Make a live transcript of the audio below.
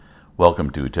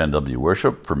Welcome to 10W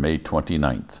Worship for May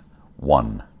 29th,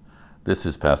 1. This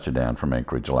is Pastor Dan from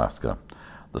Anchorage, Alaska.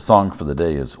 The song for the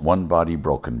day is One Body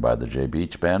Broken by the J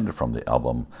Beach Band from the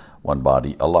album One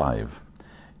Body Alive.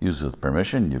 Used with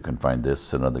permission, you can find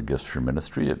this and other gifts for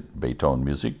ministry at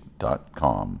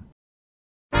baytonemusic.com.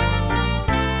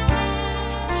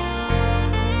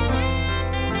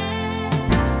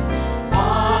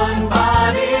 One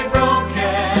body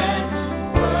broken,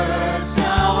 words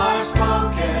now are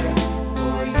spoken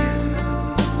for you,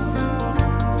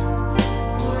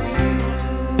 for you.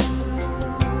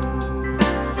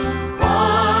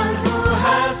 One who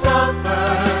has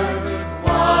suffered,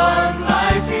 one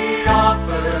life he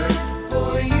offered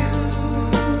for you,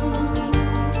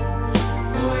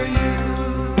 for you.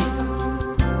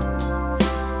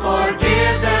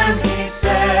 Forgive them, he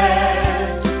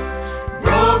said,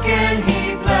 broken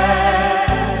he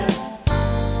bled,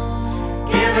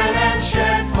 given and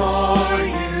shed for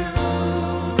you.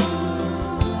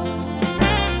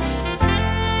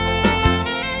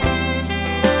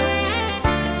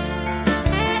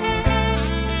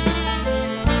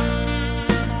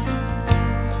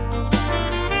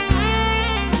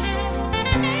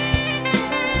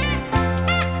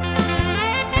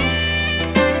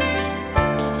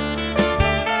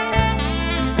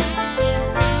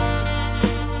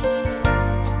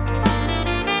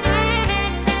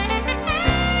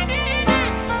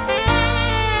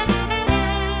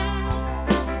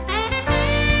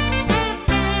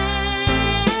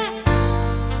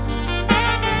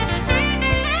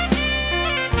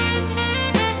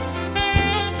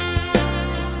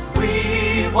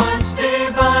 We once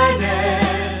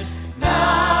divided,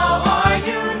 now are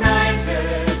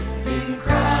united in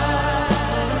Christ,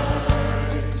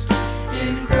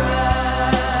 in Christ.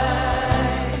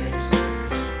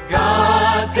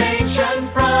 God's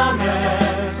ancient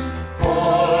promise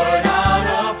poured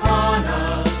out upon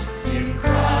us in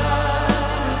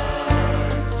Christ,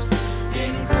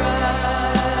 in Christ.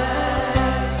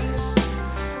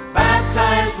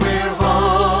 Baptized we're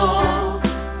whole,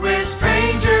 we're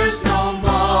strangers no more.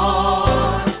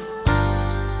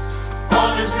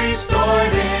 All is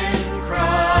restored in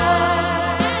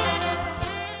Christ.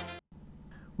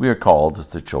 We are called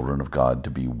as the children of God to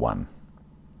be one.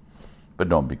 But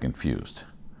don't be confused.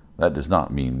 That does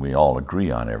not mean we all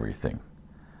agree on everything.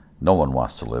 No one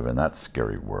wants to live in that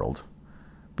scary world.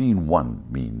 Being one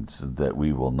means that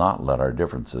we will not let our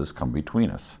differences come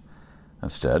between us.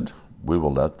 Instead, we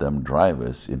will let them drive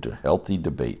us into healthy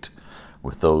debate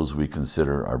with those we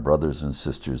consider our brothers and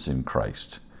sisters in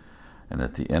Christ. And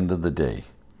at the end of the day,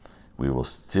 we will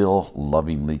still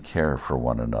lovingly care for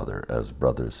one another as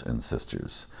brothers and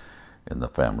sisters in the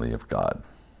family of God.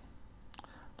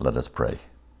 Let us pray.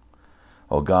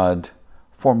 O God,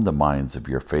 form the minds of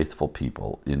your faithful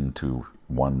people into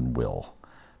one will.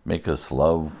 Make us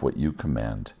love what you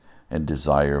command and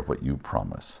desire what you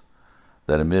promise,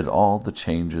 that amid all the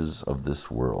changes of this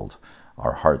world,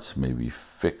 our hearts may be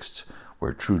fixed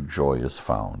where true joy is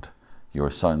found. Your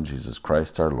Son, Jesus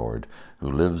Christ our Lord, who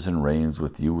lives and reigns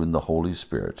with you in the Holy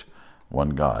Spirit, one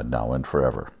God, now and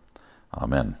forever.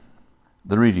 Amen.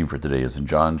 The reading for today is in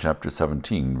John chapter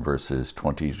 17, verses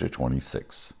 20 to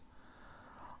 26.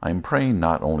 I am praying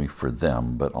not only for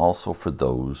them, but also for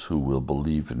those who will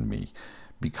believe in me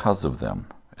because of them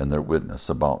and their witness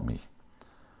about me.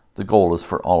 The goal is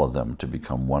for all of them to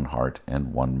become one heart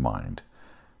and one mind,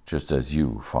 just as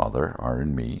you, Father, are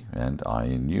in me and I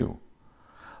in you,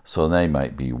 so they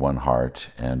might be one heart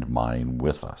and mind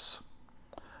with us.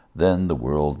 Then the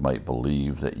world might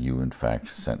believe that you in fact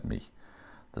sent me.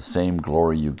 The same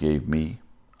glory you gave me,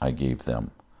 I gave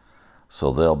them,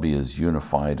 so they'll be as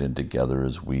unified and together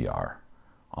as we are,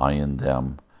 I in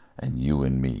them and you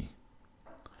in me.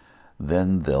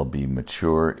 Then they'll be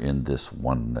mature in this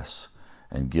oneness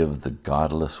and give the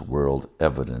godless world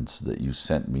evidence that you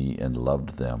sent me and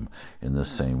loved them in the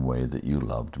same way that you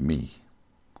loved me.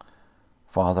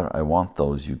 Father, I want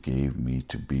those you gave me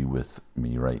to be with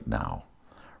me right now,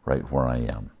 right where I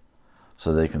am,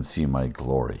 so they can see my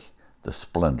glory, the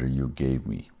splendor you gave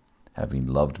me, having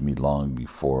loved me long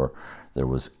before there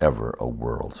was ever a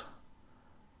world.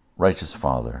 Righteous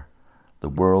Father, the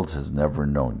world has never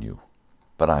known you,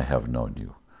 but I have known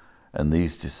you, and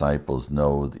these disciples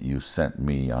know that you sent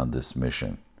me on this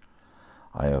mission.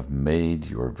 I have made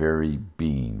your very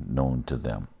being known to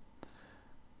them,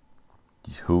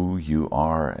 who you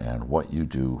are and what you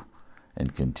do,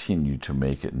 and continue to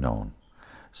make it known,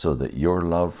 so that your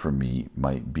love for me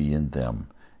might be in them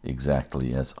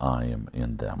exactly as I am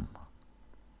in them.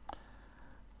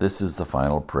 This is the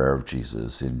final prayer of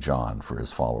Jesus in John for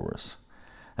his followers.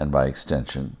 and by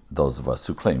extension, those of us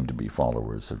who claim to be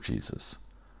followers of Jesus.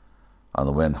 On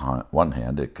the one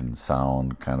hand, it can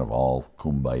sound kind of all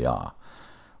kumbaya,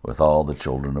 with all the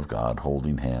children of God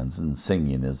holding hands and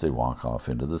singing as they walk off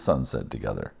into the sunset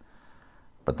together.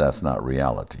 But that's not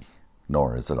reality,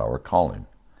 nor is it our calling.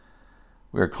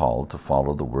 We are called to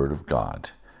follow the Word of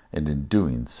God, and in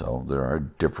doing so, there are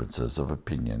differences of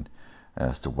opinion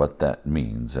as to what that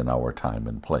means in our time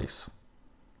and place.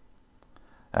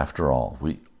 After all,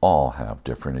 we all have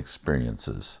different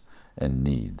experiences and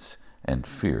needs and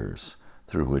fears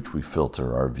through which we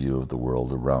filter our view of the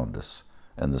world around us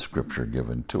and the Scripture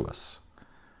given to us.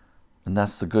 And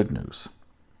that's the good news.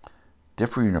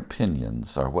 Differing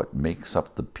opinions are what makes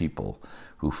up the people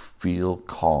who feel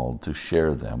called to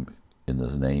share them in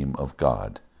the name of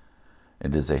God,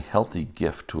 and is a healthy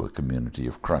gift to a community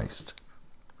of Christ.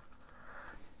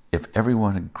 If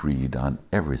everyone agreed on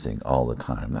everything all the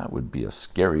time, that would be a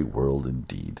scary world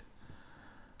indeed.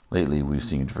 Lately, we've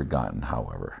seemed forgotten,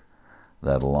 however,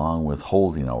 that along with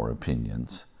holding our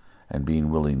opinions and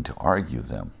being willing to argue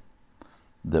them,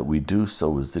 that we do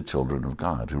so as the children of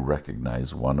God who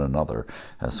recognize one another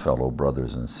as fellow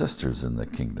brothers and sisters in the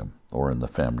kingdom or in the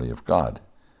family of God.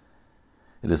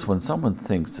 It is when someone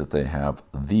thinks that they have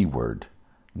the word,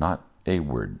 not a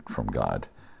word from God,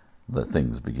 that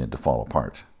things begin to fall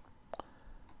apart.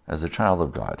 As a child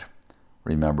of God,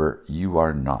 remember you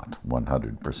are not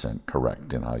 100%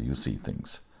 correct in how you see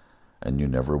things, and you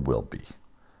never will be.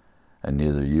 And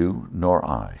neither you nor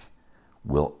I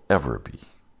will ever be.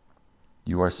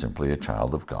 You are simply a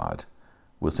child of God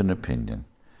with an opinion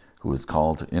who is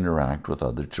called to interact with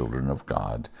other children of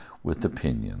God with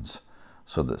opinions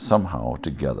so that somehow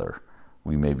together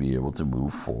we may be able to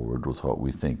move forward with what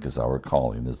we think is our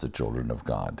calling as the children of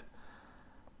God.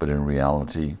 But in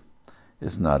reality,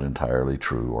 it's not entirely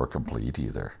true or complete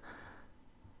either,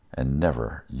 and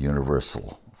never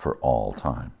universal for all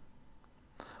time.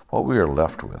 What we are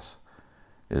left with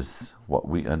is what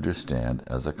we understand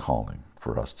as a calling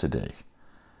for us today,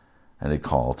 and a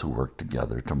call to work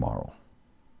together tomorrow.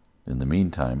 In the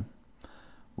meantime,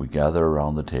 we gather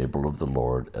around the table of the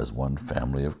Lord as one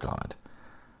family of God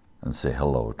and say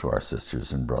hello to our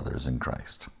sisters and brothers in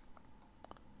Christ.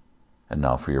 And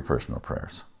now for your personal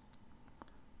prayers.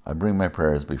 I bring my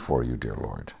prayers before you, dear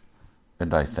Lord,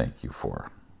 and I thank you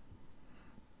for.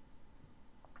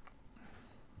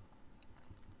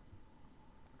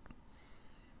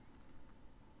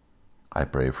 I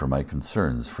pray for my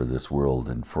concerns for this world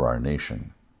and for our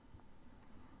nation.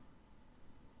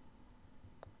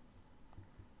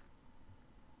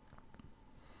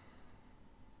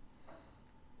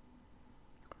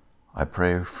 I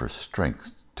pray for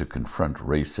strength to confront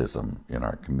racism in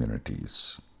our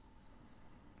communities.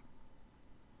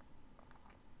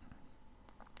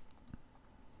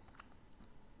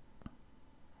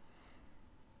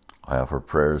 I offer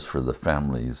prayers for the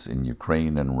families in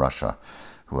Ukraine and Russia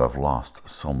who have lost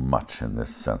so much in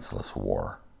this senseless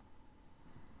war.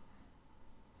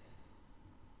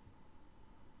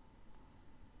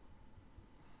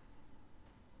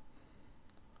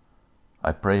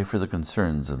 I pray for the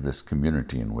concerns of this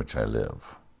community in which I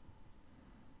live.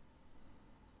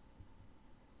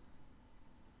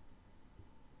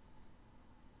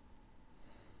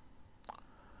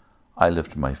 I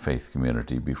lift my faith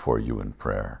community before you in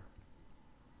prayer.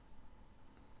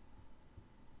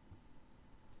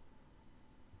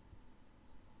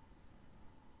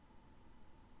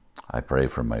 I pray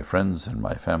for my friends and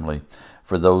my family,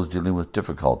 for those dealing with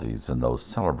difficulties and those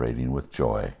celebrating with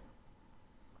joy.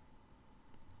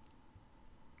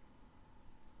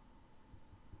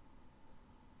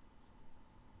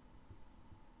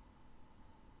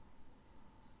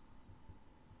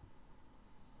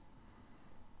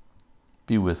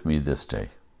 Be with me this day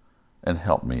and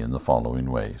help me in the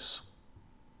following ways.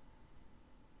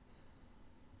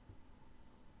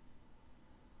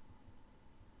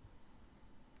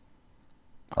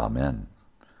 Amen.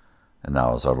 And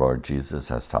now, as our Lord Jesus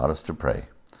has taught us to pray,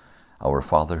 Our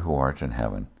Father who art in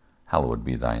heaven, hallowed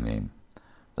be thy name.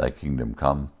 Thy kingdom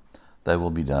come, thy will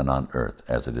be done on earth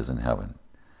as it is in heaven.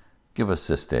 Give us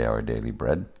this day our daily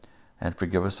bread, and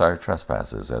forgive us our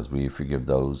trespasses as we forgive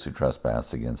those who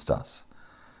trespass against us.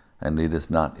 And lead us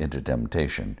not into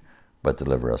temptation, but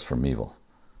deliver us from evil.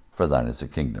 For thine is the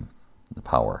kingdom, the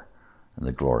power, and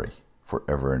the glory,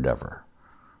 forever and ever.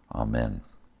 Amen.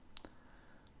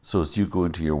 So as you go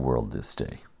into your world this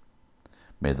day,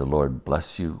 may the Lord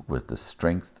bless you with the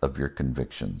strength of your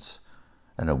convictions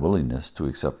and a willingness to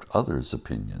accept others'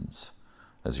 opinions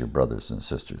as your brothers and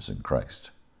sisters in Christ.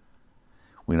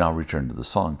 We now return to the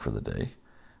song for the day,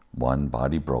 One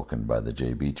Body Broken by the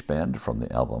J. Beach Band from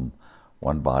the album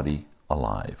one body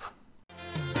alive.